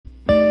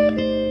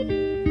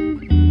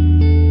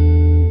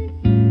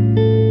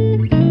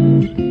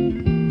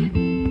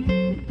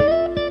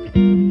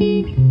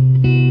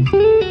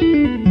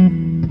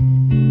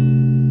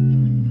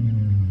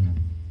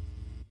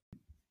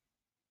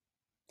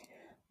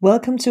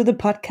Welcome to the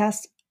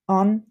podcast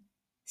on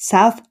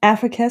South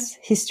Africa's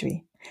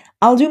history.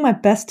 I'll do my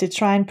best to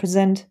try and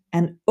present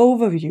an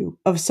overview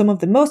of some of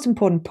the most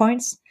important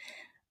points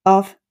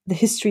of the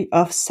history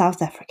of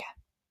South Africa.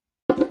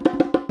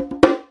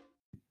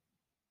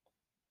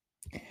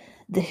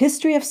 The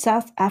history of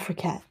South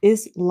Africa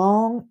is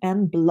long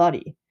and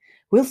bloody.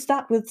 We'll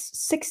start with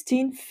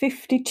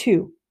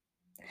 1652.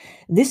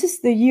 This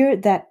is the year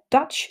that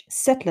Dutch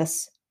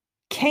settlers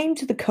came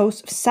to the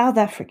coast of South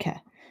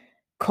Africa,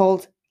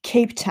 called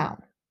Cape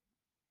Town.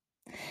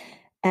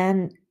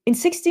 And in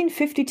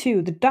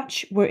 1652, the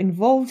Dutch were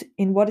involved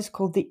in what is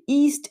called the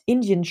East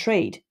Indian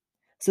trade.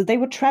 So they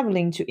were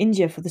traveling to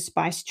India for the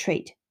spice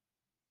trade.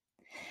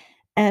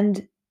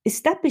 And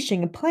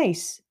establishing a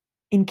place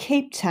in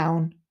Cape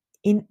Town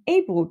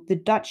enabled the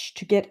Dutch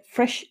to get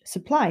fresh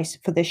supplies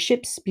for their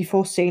ships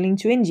before sailing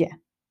to India.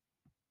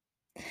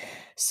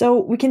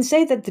 So we can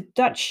say that the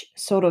Dutch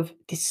sort of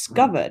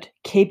discovered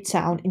Cape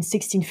Town in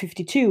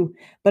 1652,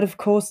 but of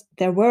course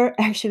there were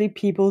actually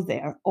people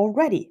there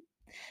already.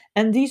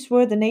 And these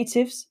were the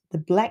natives, the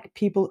black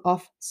people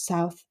of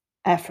South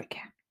Africa.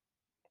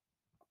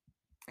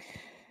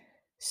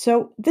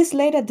 So this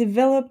later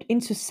developed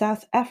into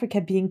South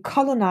Africa being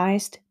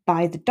colonized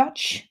by the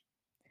Dutch.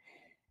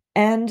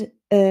 And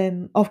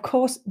of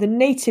course, the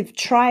native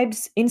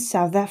tribes in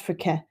South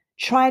Africa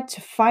tried to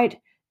fight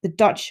the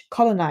Dutch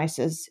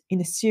colonizers in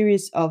a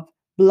series of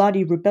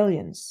bloody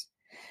rebellions.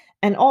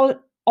 And all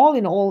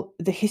in all,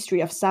 the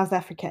history of South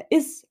Africa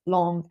is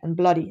long and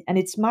bloody, and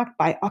it's marked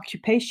by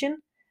occupation,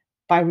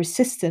 by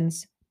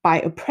resistance,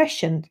 by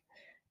oppression,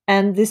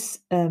 and this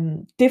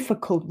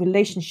difficult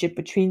relationship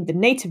between the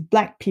native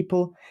black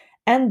people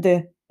and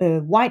the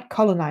white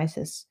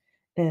colonizers.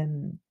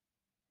 The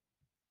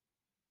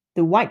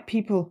white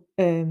people,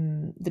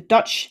 the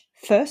Dutch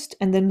first,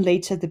 and then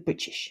later the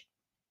British.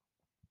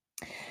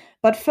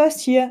 But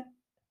first here,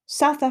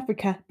 South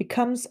Africa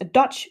becomes a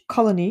Dutch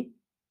colony.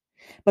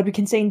 But we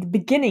can say in the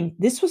beginning,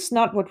 this was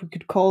not what we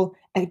could call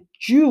a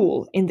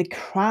jewel in the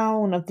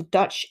crown of the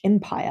Dutch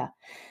Empire.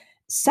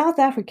 South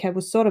Africa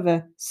was sort of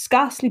a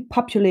scarcely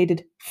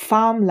populated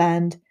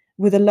farmland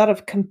with a lot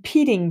of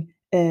competing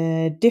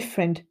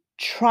different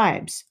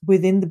tribes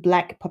within the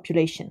black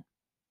population.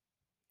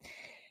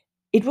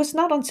 It was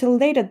not until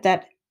later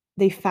that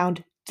they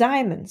found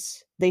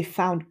diamonds, they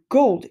found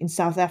gold in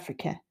South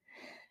Africa.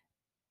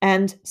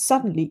 And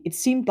suddenly it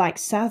seemed like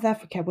South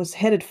Africa was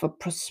headed for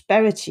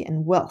prosperity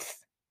and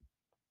wealth.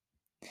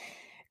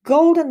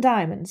 Gold and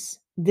diamonds.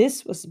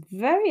 This was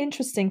very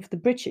interesting for the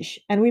British,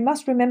 and we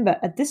must remember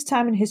at this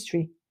time in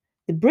history,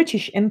 the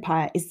British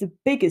Empire is the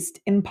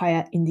biggest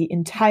empire in the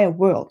entire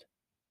world.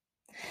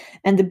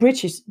 And the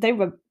British, they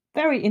were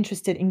very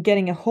interested in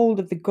getting a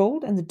hold of the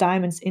gold and the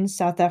diamonds in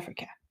South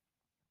Africa.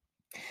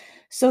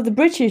 So the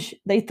British,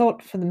 they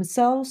thought for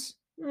themselves,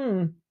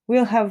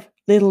 we'll have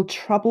little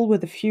trouble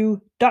with a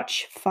few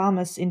Dutch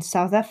farmers in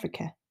South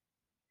Africa.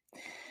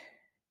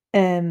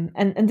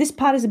 And this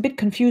part is a bit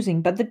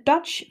confusing, but the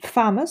Dutch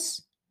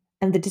farmers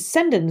and the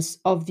descendants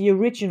of the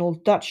original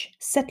Dutch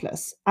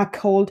settlers are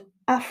called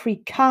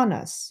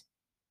Afrikaners.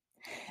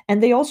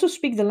 And they also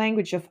speak the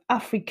language of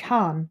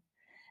Afrikaan.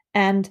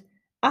 And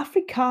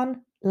Afrikaan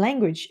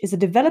language is a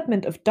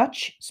development of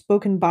Dutch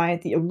spoken by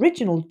the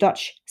original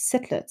Dutch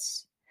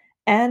settlers.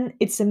 And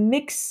it's a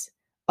mix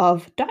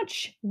of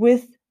Dutch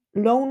with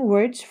loan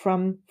words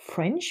from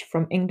French,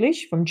 from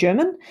English, from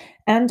German,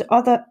 and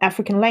other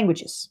African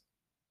languages.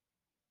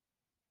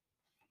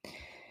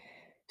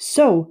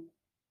 So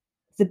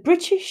the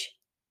British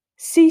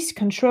seized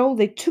control,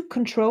 they took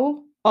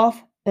control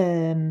of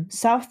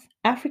South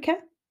Africa,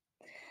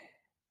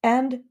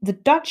 and the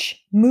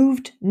Dutch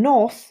moved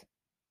north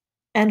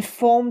and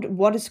formed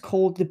what is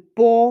called the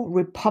Boer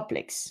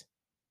Republics.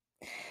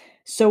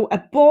 So a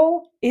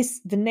Boer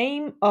is the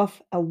name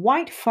of a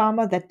white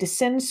farmer that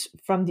descends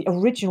from the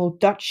original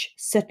Dutch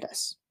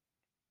settlers.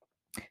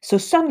 So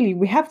suddenly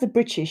we have the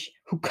British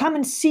who come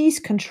and seize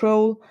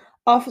control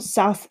of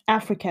South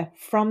Africa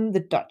from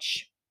the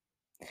Dutch.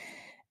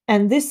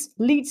 And this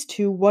leads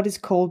to what is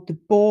called the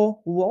Boer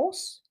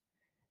Wars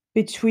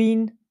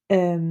between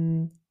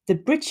the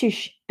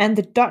British and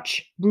the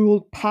Dutch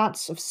ruled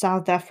parts of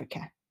South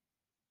Africa.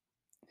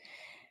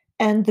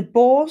 And the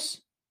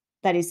Boers,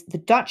 that is the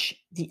Dutch,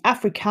 the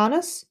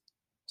Afrikaners,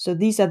 so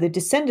these are the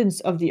descendants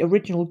of the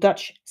original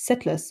Dutch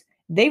settlers,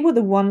 they were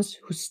the ones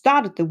who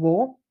started the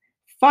war,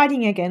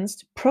 fighting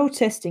against,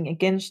 protesting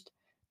against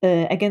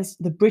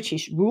the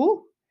British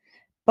rule,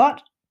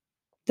 but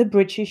the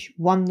British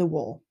won the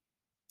war.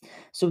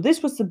 So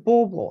this was the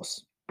Boer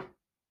Wars.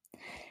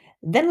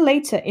 Then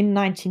later in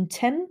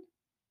 1910,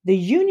 the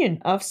Union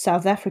of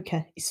South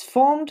Africa is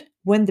formed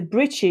when the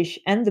British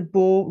and the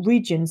Boer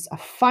regions are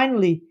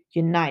finally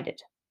united.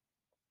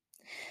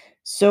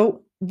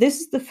 So this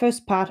is the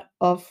first part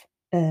of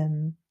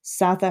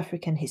South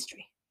African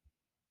history.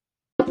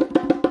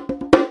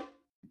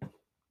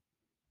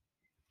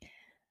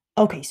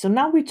 Okay, so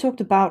now we talked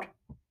about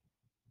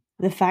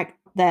the fact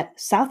that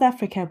South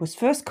Africa was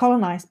first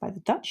colonized by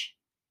the Dutch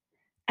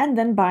and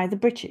then by the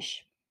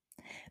British.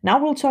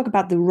 Now we'll talk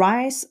about the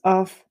rise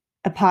of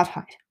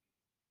apartheid.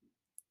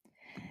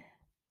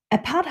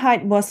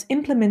 Apartheid was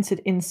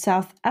implemented in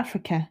South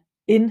Africa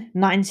in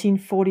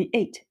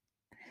 1948.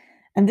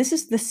 And this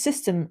is the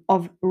system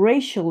of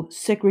racial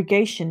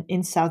segregation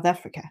in South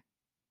Africa.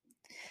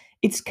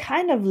 It's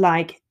kind of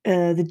like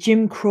the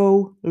Jim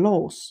Crow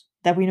laws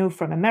that we know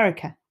from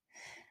America,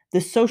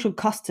 the social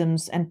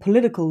customs and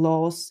political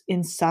laws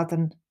in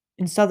Southern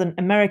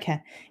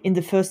America in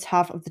the first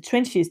half of the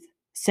 20th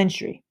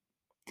century.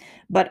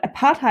 But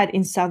apartheid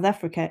in South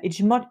Africa,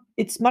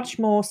 it's much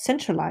more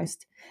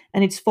centralized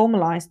and it's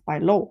formalized by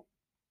law.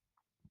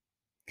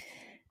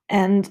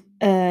 And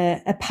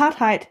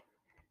apartheid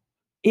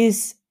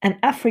is an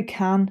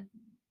Afrikaans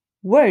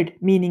word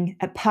meaning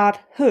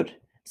aparthood,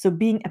 so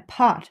being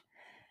apart.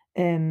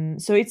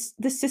 So it's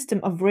the system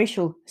of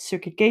racial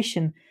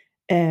segregation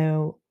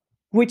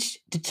which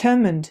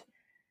determined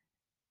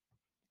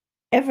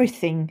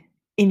everything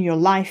in your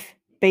life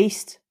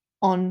based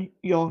on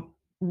your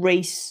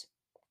race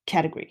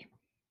category.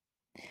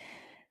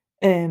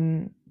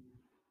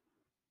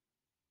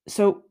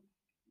 So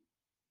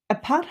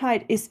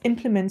apartheid is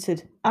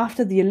implemented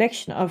after the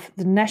election of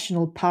the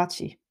National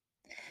Party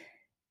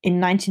in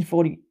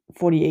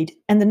 1948.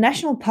 And the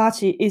National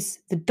Party is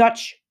the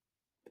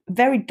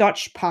very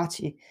Dutch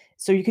party.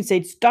 So you could say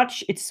it's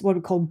Dutch, it's what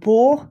we call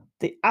Boer,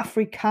 the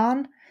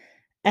Afrikaan,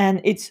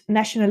 and it's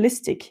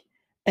nationalistic.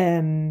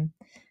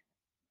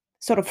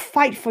 Sort of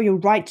fight for your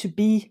right to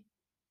be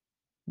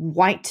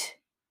white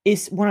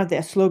is one of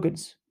their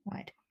slogans,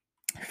 right?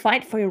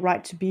 Fight for your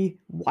right to be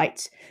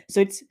white.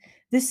 So it's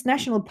this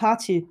National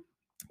Party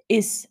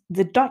is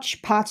the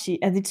Dutch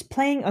party, and it's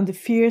playing on the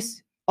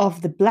fears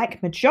of the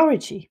black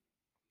majority.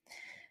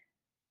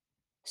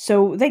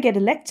 So they get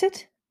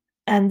elected,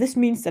 and this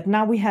means that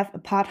now we have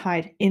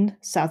apartheid in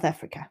South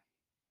Africa.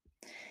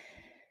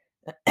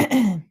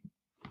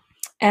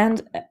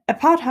 And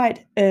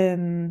apartheid,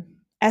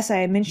 as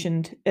I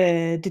mentioned,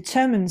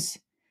 determines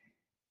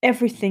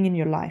everything in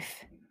your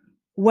life: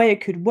 where you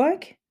could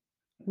work,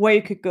 where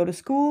you could go to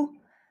school,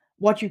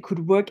 what you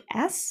could work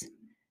as,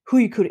 who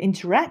you could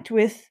interact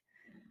with,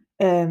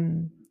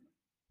 where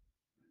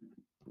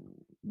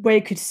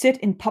you could sit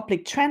in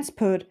public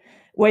transport,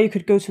 where you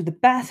could go to the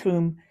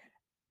bathroom.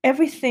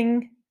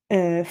 Everything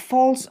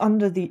falls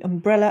under the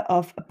umbrella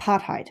of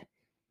apartheid.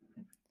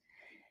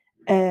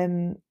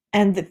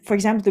 For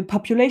example, the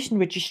Population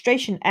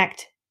Registration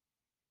Act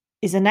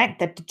is an act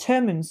that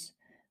determines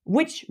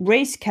which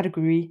race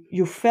category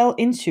you fell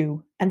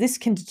into, and this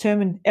can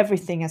determine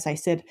everything, as I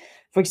said.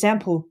 For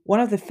example, one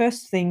of the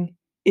first thing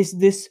is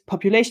this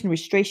Population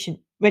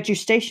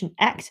Registration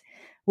Act,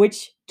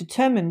 which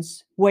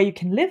determines where you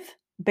can live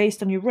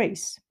based on your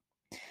race.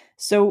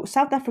 So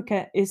South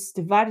Africa is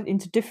divided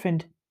into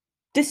different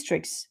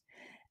districts,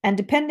 and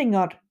depending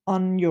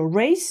on your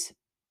race,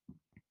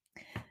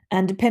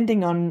 and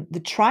depending on the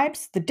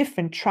tribes, the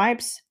different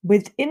tribes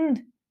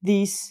within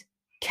these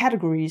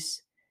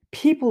categories,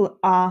 people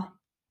are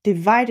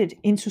divided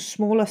into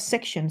smaller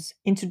sections,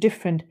 into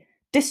different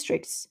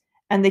districts,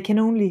 and they can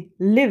only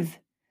live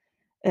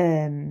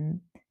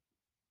in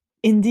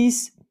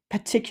these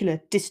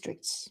particular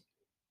districts.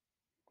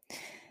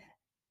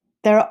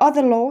 There are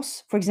other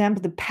laws, for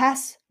example, the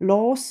pass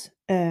laws,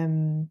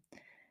 and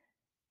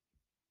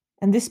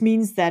this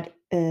means that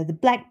the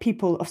black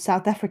people of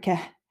South Africa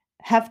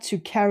have to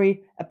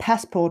carry a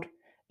passport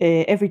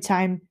every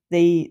time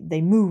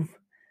they move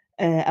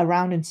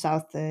around in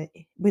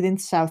within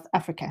South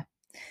Africa.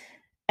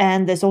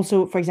 And there's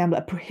also, for example,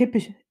 a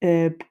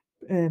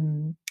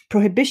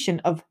prohibition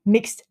of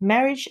mixed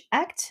marriage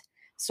act.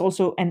 It's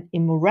also an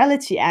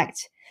immorality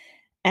act,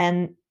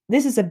 and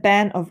this is a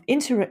ban of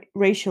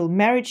interracial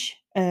marriage.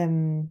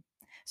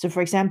 So,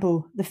 for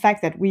example, the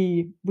fact that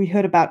we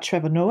heard about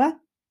Trevor Noah,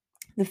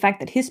 the fact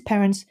that his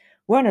parents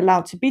weren't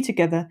allowed to be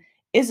together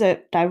is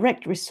a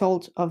direct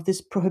result of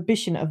this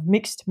prohibition of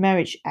mixed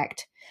marriage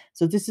act.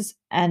 So this is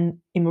an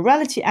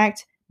immorality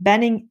act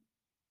banning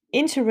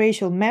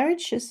interracial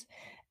marriages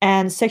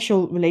and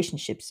sexual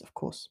relationships, of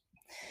course.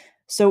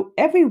 So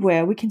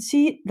everywhere we can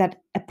see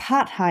that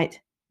apartheid,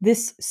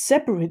 this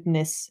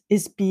separateness,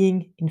 is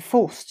being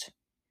enforced.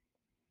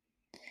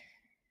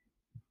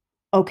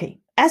 Okay,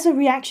 as a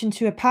reaction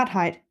to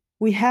apartheid,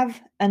 we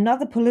have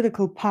another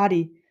political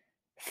party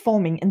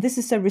forming, and this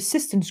is a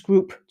resistance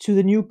group to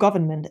the new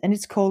government, and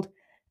it's called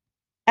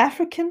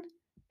African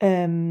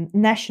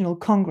National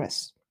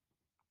Congress.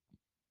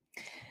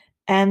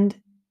 And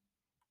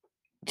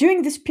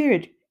during this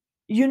period,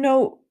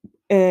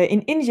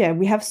 in India,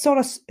 we have sort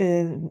of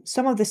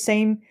some of the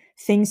same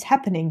things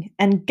happening.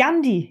 And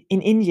Gandhi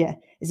in India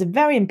is a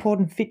very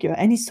important figure,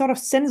 and he sort of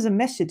sends a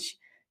message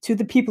to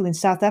the people in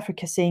South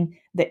Africa saying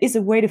there is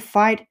a way to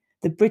fight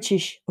the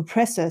British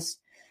oppressors.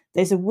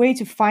 There's a way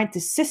to fight the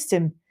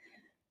system.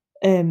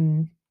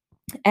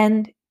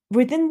 And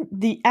within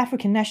the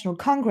African National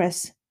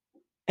Congress,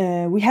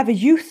 we have a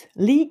youth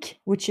league,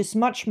 which is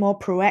much more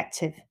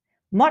proactive,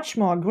 much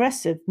more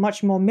aggressive,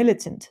 much more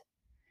militant.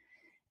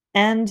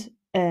 And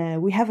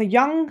we have a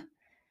young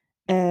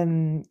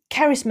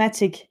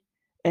charismatic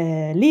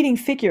leading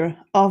figure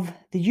of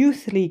the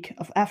Youth League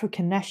of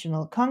African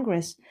National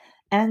Congress,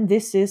 and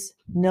this is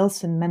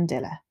Nelson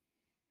Mandela.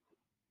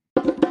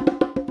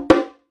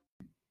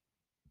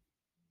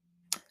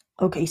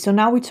 Okay, so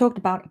now we talked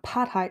about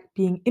apartheid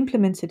being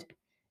implemented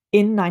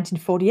in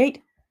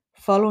 1948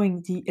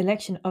 following the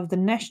election of the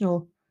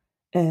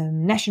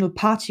National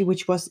Party,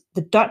 which was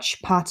the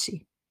Dutch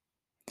Party,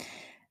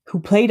 who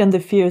played on the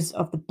fears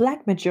of the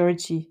black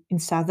majority in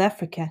South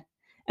Africa.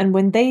 And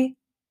when they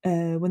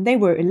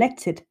were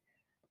elected,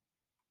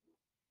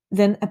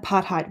 then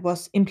apartheid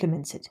was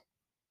implemented.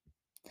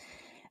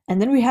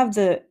 And then we have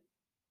the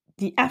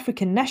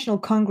African National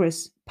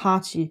Congress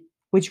Party,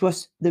 which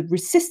was the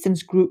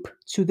resistance group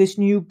to this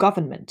new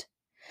government.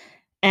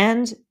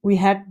 And we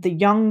had the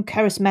young,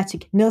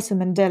 charismatic Nelson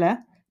Mandela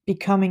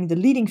becoming the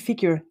leading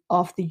figure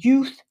of the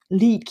Youth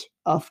League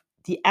of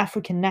the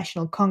African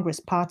National Congress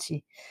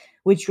Party,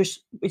 which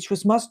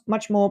was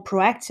much more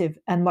proactive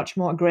and much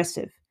more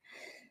aggressive.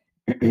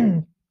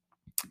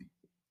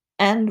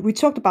 And we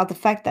talked about the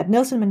fact that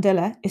Nelson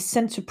Mandela is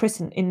sent to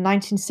prison in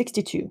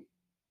 1962.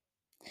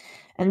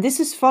 And this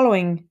is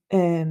following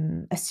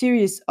a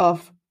series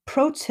of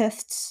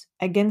protests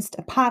against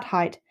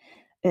apartheid.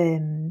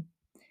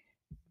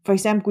 For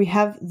example, we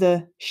have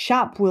the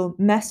Sharpeville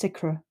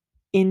massacre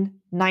in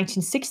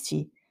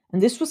 1960.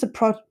 And this was a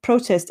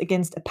protest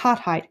against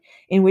apartheid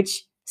in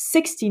which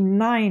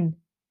 69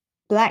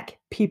 black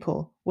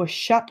people were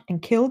shot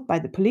and killed by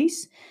the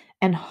police,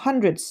 and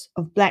hundreds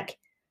of black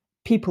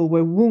people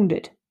were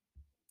wounded.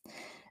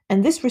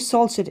 And this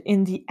resulted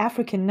in the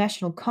African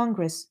National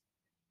Congress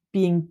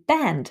being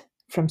banned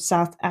from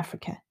South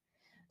Africa.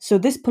 So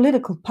this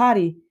political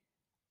party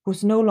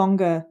was no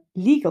longer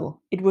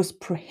legal, it was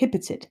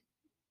prohibited.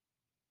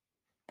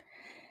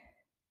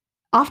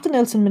 After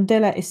Nelson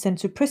Mandela is sent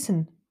to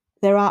prison,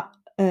 there are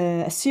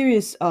a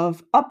series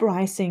of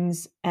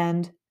uprisings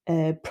and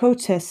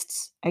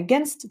protests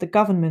against the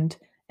government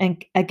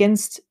and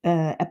against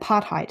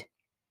apartheid.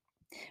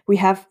 We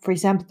have, for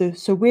example, the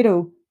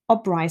Soweto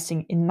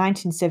uprising in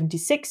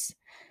 1976.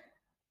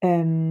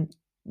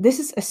 This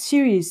is a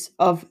series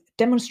of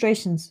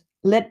demonstrations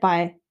led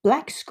by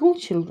black school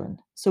children,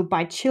 so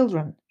by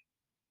children.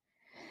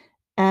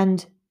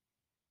 And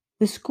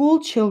the school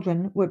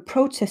children were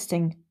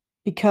protesting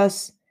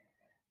because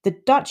the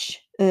Dutch,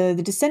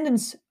 the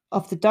descendants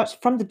of the Dutch,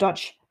 from the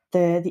Dutch,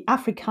 the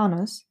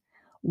Afrikaners,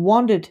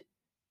 wanted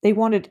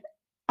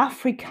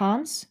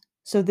Afrikaans,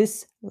 so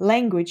this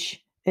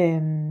language,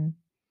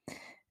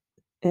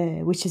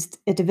 which is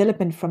a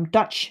development from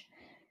Dutch.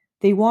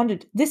 They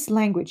wanted this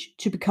language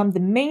to become the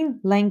main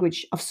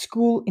language of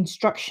school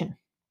instruction.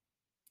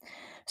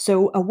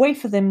 So a way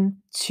for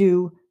them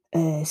to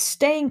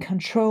stay in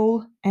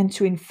control and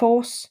to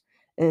enforce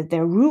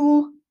their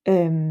rule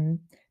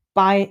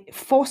by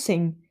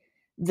forcing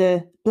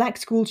the black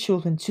school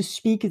children to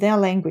speak their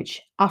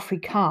language,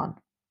 Afrikaan.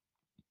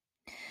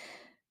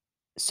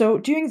 So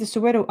during the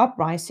Soweto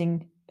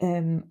uprising,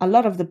 a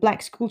lot of the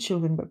black school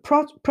children were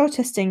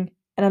protesting,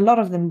 and a lot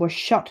of them were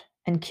shot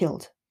and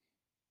killed.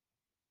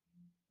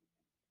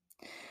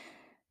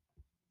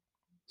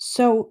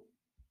 So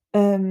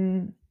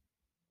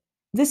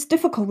this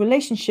difficult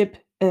relationship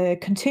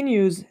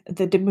continues.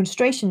 The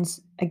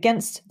demonstrations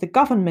against the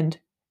government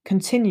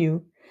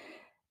continue.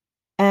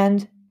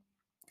 And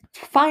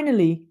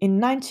finally, in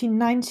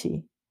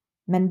 1990,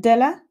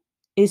 Mandela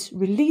is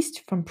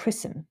released from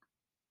prison.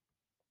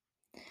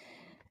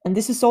 And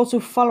this is also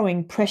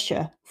following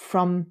pressure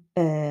from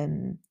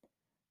an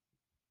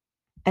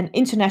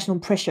international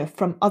pressure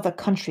from other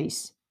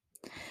countries.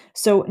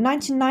 So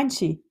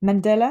 1990,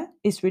 Mandela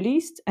is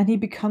released and he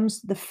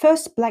becomes the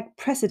first black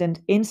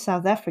president in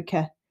South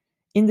Africa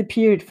in the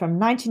period from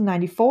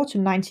 1994 to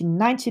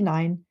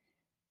 1999,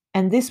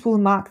 and this will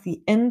mark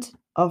the end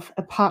of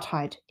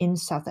apartheid in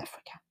South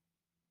Africa.